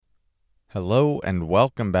Hello and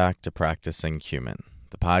welcome back to Practicing Human,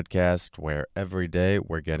 the podcast where every day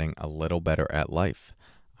we're getting a little better at life.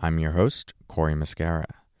 I'm your host, Corey Mascara,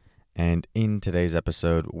 and in today's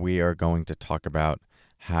episode, we are going to talk about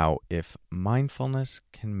how if mindfulness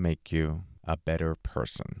can make you a better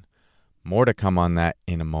person. More to come on that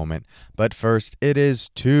in a moment, but first, it is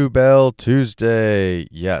Two Bell Tuesday.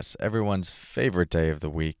 Yes, everyone's favorite day of the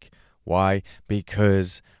week. Why?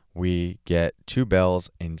 Because we get two bells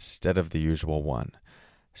instead of the usual one.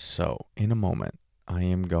 So, in a moment, I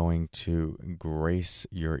am going to grace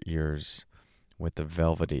your ears with the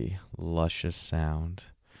velvety, luscious sound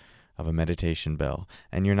of a meditation bell.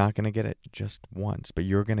 And you're not going to get it just once, but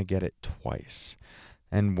you're going to get it twice.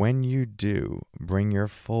 And when you do, bring your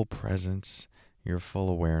full presence, your full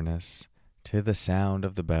awareness to the sound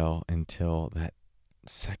of the bell until that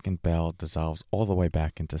second bell dissolves all the way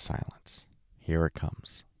back into silence. Here it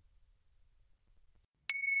comes.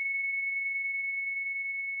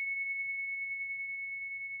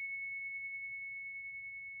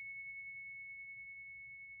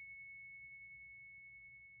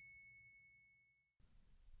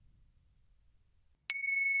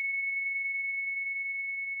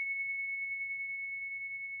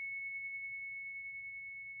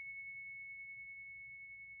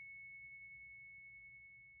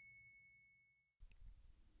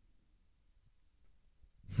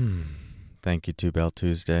 Thank you, Two Bell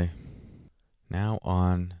Tuesday. Now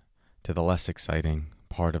on to the less exciting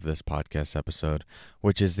part of this podcast episode,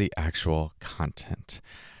 which is the actual content.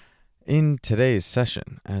 In today's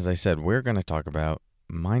session, as I said, we're going to talk about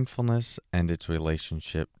mindfulness and its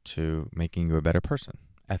relationship to making you a better person,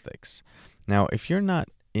 ethics. Now, if you're not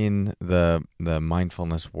in the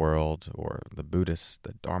mindfulness world or the Buddhist,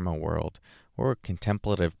 the Dharma world, or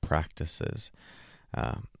contemplative practices,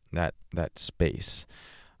 that space,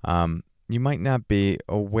 you might not be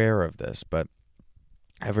aware of this, but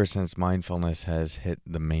ever since mindfulness has hit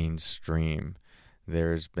the mainstream,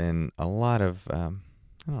 there's been a lot of,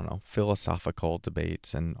 philosophical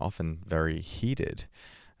debates and often very heated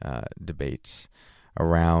debates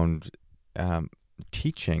around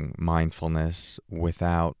teaching mindfulness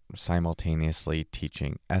without simultaneously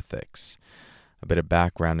teaching ethics. A bit of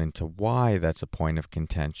background into why that's a point of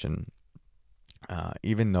contention.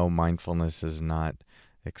 Even though mindfulness is not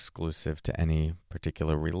exclusive to any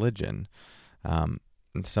particular religion,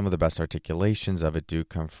 some of the best articulations of it do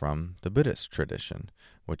come from the Buddhist tradition,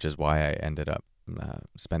 which is why I ended up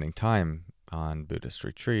spending time on Buddhist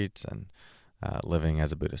retreats and living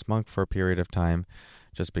as a Buddhist monk for a period of time,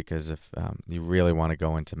 just because if you really want to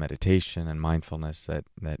go into meditation and mindfulness, that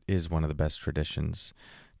is one of the best traditions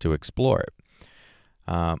to explore it.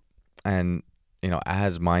 And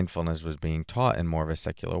as mindfulness was being taught in more of a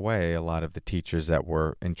secular way, a lot of the teachers that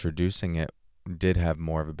were introducing it did have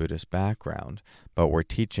more of a Buddhist background, but were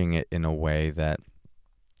teaching it in a way that,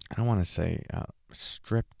 I don't want to say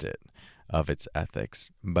stripped it of its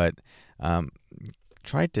ethics, but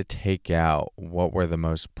tried to take out what were the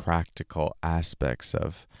most practical aspects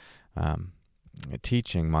of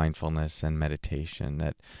teaching mindfulness and meditation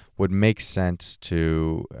that would make sense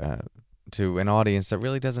to an audience that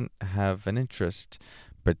really doesn't have an interest,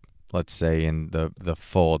 but let's say in the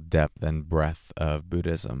full depth and breadth of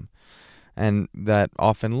Buddhism. And that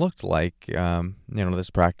often looked like, this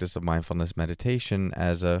practice of mindfulness meditation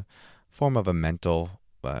as a form of a mental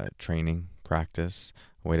training practice,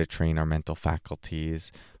 a way to train our mental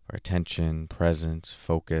faculties, our attention, presence,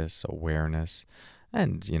 focus, awareness.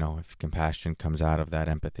 And, if compassion comes out of that,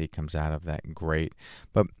 empathy comes out of that, great.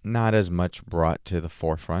 But not as much brought to the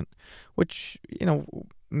forefront, which,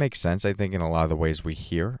 makes sense, I think, in a lot of the ways we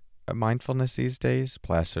hear mindfulness these days,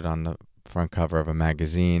 plastered on the front cover of a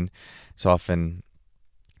magazine. It's often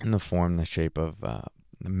in the shape of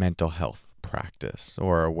mental health practice,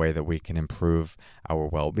 or a way that we can improve our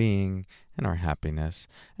well-being and our happiness.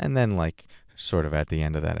 And then, sort of at the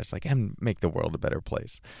end of that, it's and make the world a better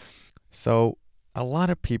place. So a lot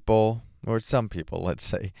of people, or some people, let's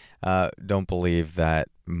say, don't believe that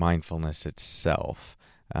mindfulness itself.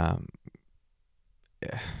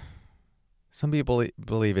 Some people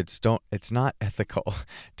believe it's not ethical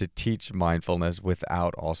to teach mindfulness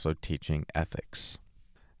without also teaching ethics.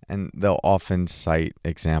 And they'll often cite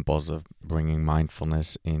examples of bringing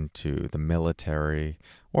mindfulness into the military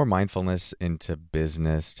or mindfulness into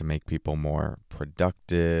business to make people more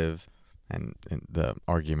productive. And the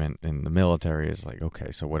argument in the military is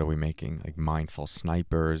okay, so what are we making? Mindful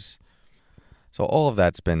snipers. So all of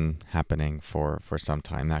that's been happening for some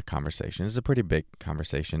time. That conversation is a pretty big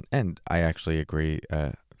conversation, and I actually agree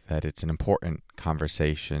that it's an important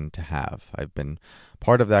conversation to have. I've been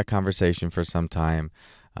part of that conversation for some time.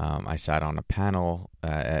 I sat on a panel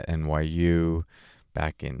at NYU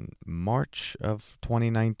back in March of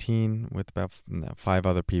 2019 with about 5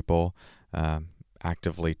 other people,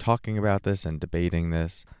 actively talking about this and debating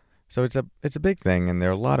this. So it's a big thing, and there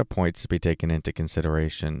are a lot of points to be taken into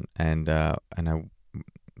consideration.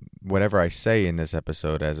 Whatever I say in this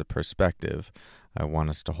episode as a perspective, I want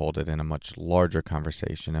us to hold it in a much larger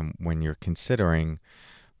conversation. And when you're considering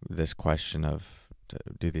this question of,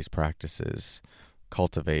 do these practices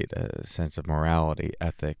cultivate a sense of morality,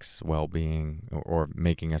 ethics, well-being, or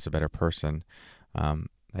making us a better person,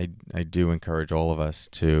 I do encourage all of us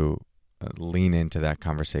to lean into that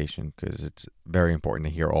conversation, because it's very important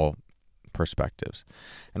to hear all perspectives.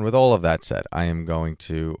 And with all of that said, I am going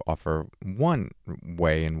to offer one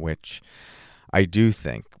way in which I do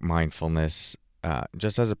think mindfulness,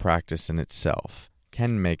 just as a practice in itself,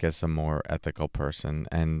 can make us a more ethical person,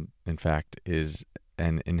 and in fact is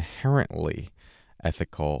an inherently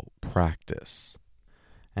ethical practice.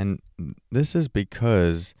 And this is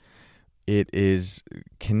because it is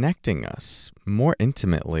connecting us more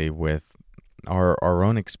intimately with our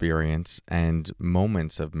own experience and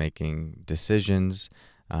moments of making decisions,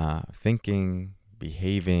 thinking,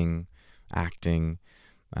 behaving, acting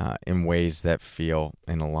in ways that feel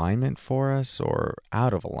in alignment for us or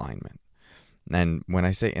out of alignment. And when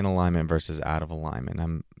I say in alignment versus out of alignment,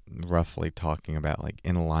 I'm roughly talking about like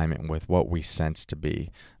in alignment with what we sense to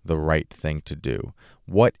be the right thing to do.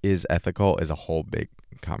 What is ethical is a whole big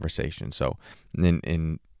conversation. So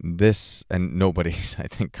in this, and nobody's, I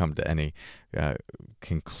think, come to any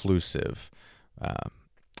conclusive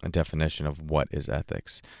definition of what is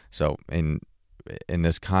ethics. So in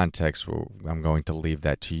this context, I'm going to leave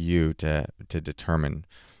that to you to determine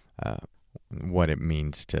what it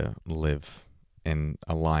means to live in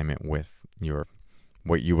alignment with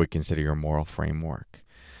what you would consider your moral framework.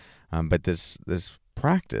 But this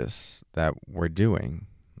practice that we're doing,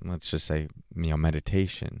 let's just say,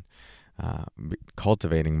 meditation,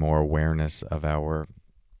 cultivating more awareness of our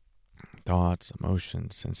thoughts,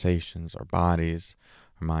 emotions, sensations, our bodies,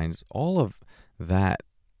 our minds, all of that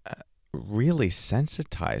really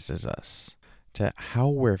sensitizes us to how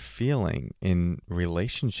we're feeling in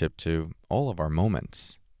relationship to all of our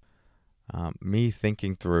moments. Me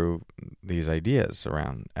thinking through these ideas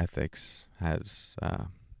around ethics has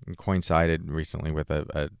coincided recently with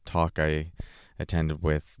a talk I attended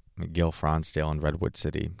with Gil Fronsdale in Redwood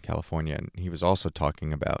City, California, and he was also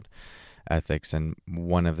talking about ethics. And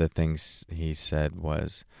one of the things he said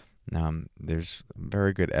was, there's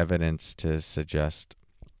very good evidence to suggest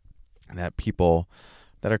that people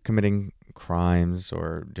that are committing crimes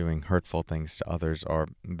or doing hurtful things to others are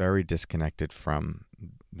very disconnected from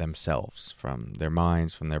themselves, from their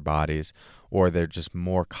minds, from their bodies, or they're just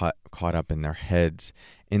more caught up in their heads,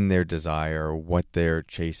 in their desire, what they're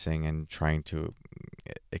chasing and trying to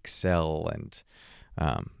excel and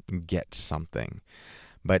get something,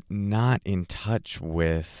 but not in touch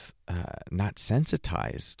with, not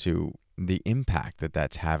sensitized to the impact that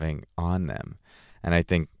that's having on them. And I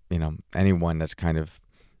think, anyone that's kind of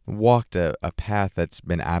walked a path that's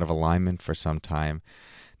been out of alignment for some time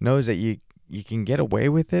knows that you can get away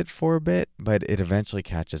with it for a bit, but it eventually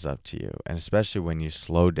catches up to you. And especially when you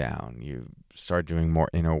slow down, you start doing more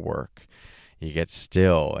inner work, you get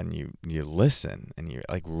still and you listen and you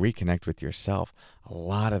like reconnect with yourself. A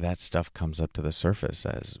lot of that stuff comes up to the surface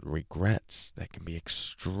as regrets that can be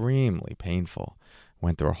extremely painful.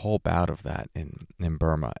 Went through a whole bout of that in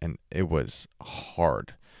Burma, and it was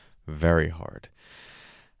hard, very hard.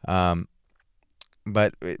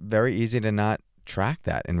 But very easy to not track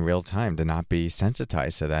that in real time, to not be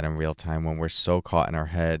sensitized to that in real time when we're so caught in our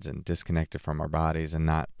heads and disconnected from our bodies and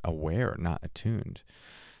not aware, not attuned.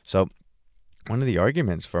 So one of the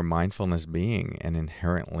arguments for mindfulness being an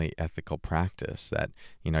inherently ethical practice, that,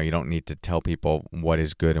 you don't need to tell people what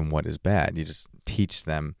is good and what is bad. You just teach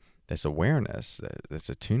them this awareness, this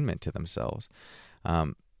attunement to themselves,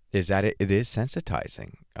 is that it is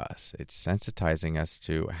sensitizing us. It's sensitizing us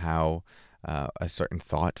to how a certain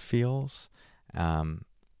thought feels, and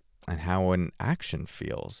how an action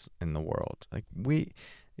feels in the world. Like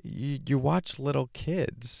you watch little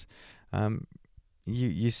kids,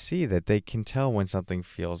 you see that they can tell when something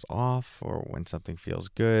feels off or when something feels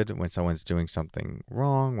good, when someone's doing something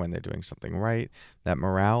wrong, when they're doing something right. That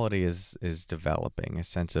morality is developing, a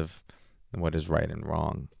sense of what is right and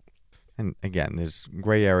wrong. And again, there's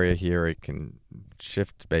gray area here. It can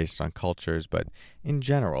shift based on cultures, but in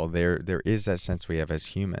general, there is that sense we have as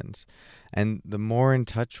humans. And the more in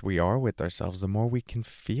touch we are with ourselves, the more we can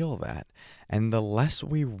feel that. And the less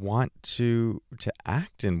we want to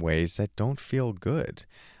act in ways that don't feel good.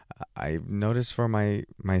 I've noticed for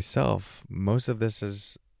myself, most of this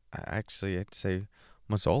is actually, I'd say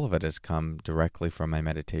almost all of it has come directly from my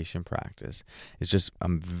meditation practice. It's just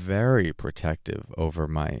I'm very protective over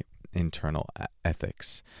my internal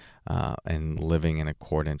ethics and living in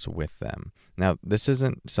accordance with them. Now, this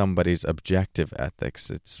isn't somebody's objective ethics.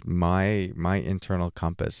 It's my internal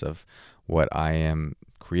compass of what I am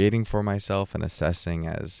creating for myself and assessing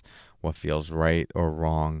as what feels right or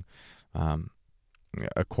wrong,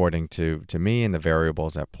 according to me and the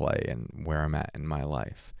variables at play and where I'm at in my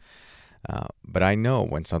life. But I know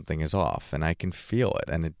when something is off, and I can feel it,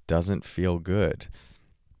 and it doesn't feel good.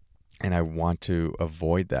 And I want to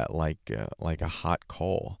avoid that like a hot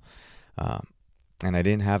coal. And I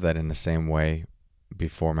didn't have that in the same way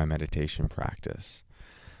before my meditation practice,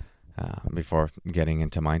 before getting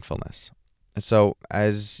into mindfulness. And so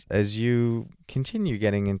as you continue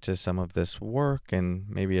getting into some of this work, and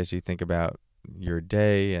maybe as you think about your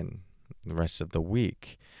day and the rest of the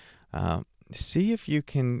week, see if you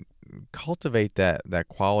can cultivate that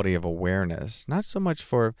quality of awareness, not so much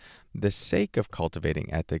for the sake of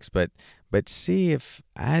cultivating ethics, but see if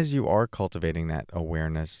as you are cultivating that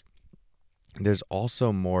awareness, there's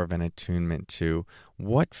also more of an attunement to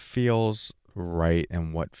what feels right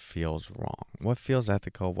and what feels wrong, what feels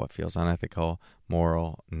ethical, what feels unethical,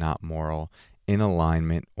 moral, not moral, in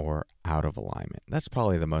alignment or out of alignment. That's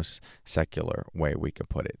probably the most secular way we could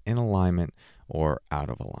put it, in alignment or out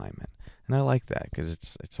of alignment. And I like that because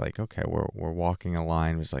it's like, okay, we're walking a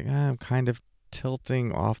line. It's like, I'm kind of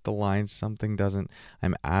tilting off the line. Something doesn't,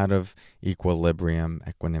 I'm out of equilibrium,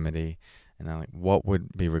 equanimity. And I'm like, what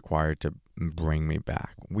would be required to bring me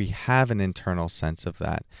back? We have an internal sense of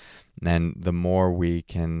that. And the more we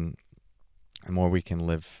can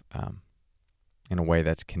live in a way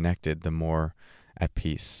that's connected, the more at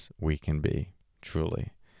peace we can be,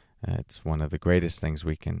 truly. It's one of the greatest things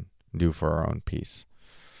we can do for our own peace.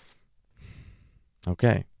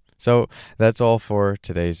 Okay, so that's all for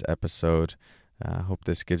today's episode. I hope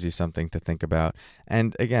this gives you something to think about.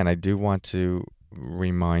 And again, I do want to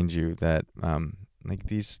remind you that like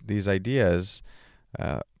these ideas,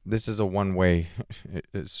 this is a one-way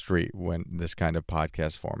street when this kind of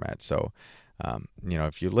podcast format. So,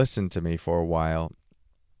 if you listen to me for a while,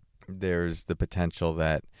 there's the potential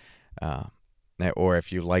that, or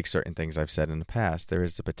if you like certain things I've said in the past, there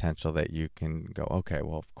is the potential that you can go, okay,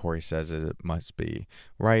 well, if Corey says it, it must be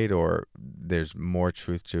right, or there's more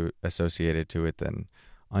truth associated to it than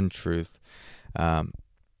untruth.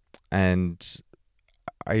 And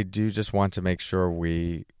I do just want to make sure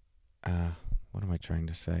we, what am I trying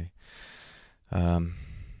to say?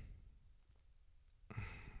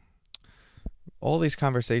 All these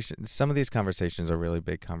conversations, some of these conversations are really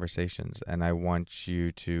big conversations, and I want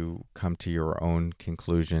you to come to your own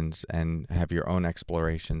conclusions and have your own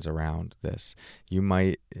explorations around this. You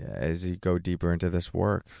might, as you go deeper into this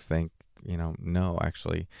work, think, no,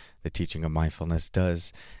 actually, the teaching of mindfulness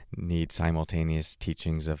does need simultaneous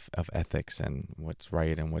teachings of ethics and what's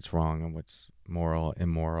right and what's wrong and what's moral,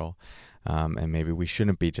 immoral. And maybe we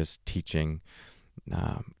shouldn't be just teaching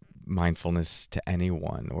mindfulness to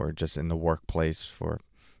anyone or just in the workplace for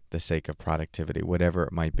the sake of productivity, whatever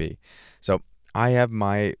it might be. So I have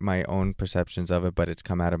my own perceptions of it, but it's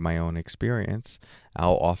come out of my own experience.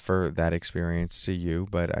 I'll offer that experience to you,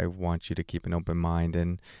 but I want you to keep an open mind.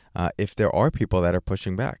 And if there are people that are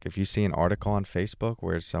pushing back, if you see an article on Facebook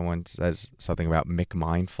where someone says something about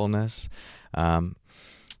McMindfulness, and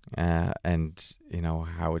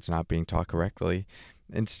how it's not being taught correctly,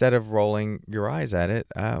 instead of rolling your eyes at it,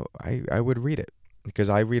 I would read it, because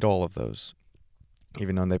I read all of those.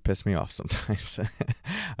 Even though they piss me off sometimes,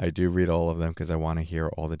 I do read all of them because I want to hear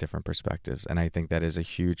all the different perspectives. And I think that is a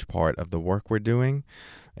huge part of the work we're doing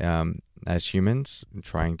as humans,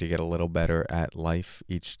 trying to get a little better at life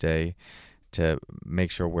each day, to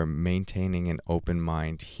make sure we're maintaining an open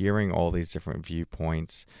mind, hearing all these different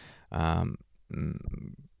viewpoints, and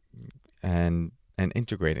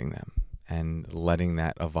integrating them and letting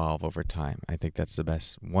that evolve over time. I think that's the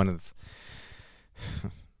best.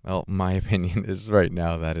 Well, my opinion is right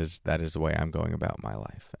now that is the way I'm going about my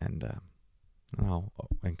life, and I'll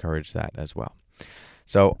encourage that as well.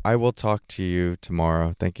 So I will talk to you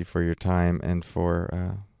tomorrow. Thank you for your time and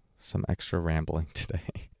for some extra rambling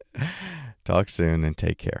today. Talk soon and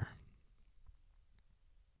take care.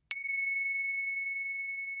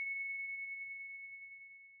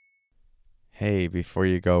 Hey, before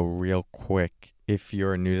you go, real quick, if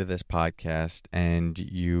you're new to this podcast and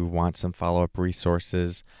you want some follow-up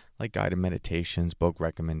resources like guided meditations, book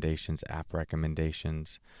recommendations, app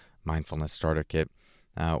recommendations, mindfulness starter kit,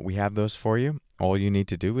 we have those for you. All you need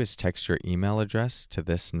to do is text your email address to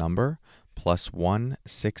this number, +1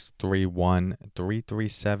 631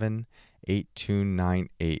 337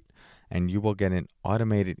 8298, and you will get an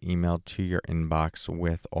automated email to your inbox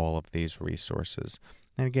with all of these resources.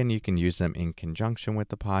 And again, you can use them in conjunction with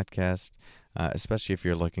the podcast, especially if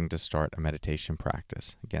you're looking to start a meditation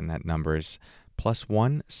practice. Again, that number is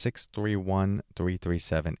 +1 631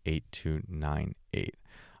 337 8298.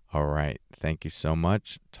 All right. Thank you so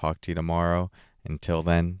much. Talk to you tomorrow. Until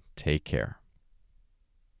then, take care.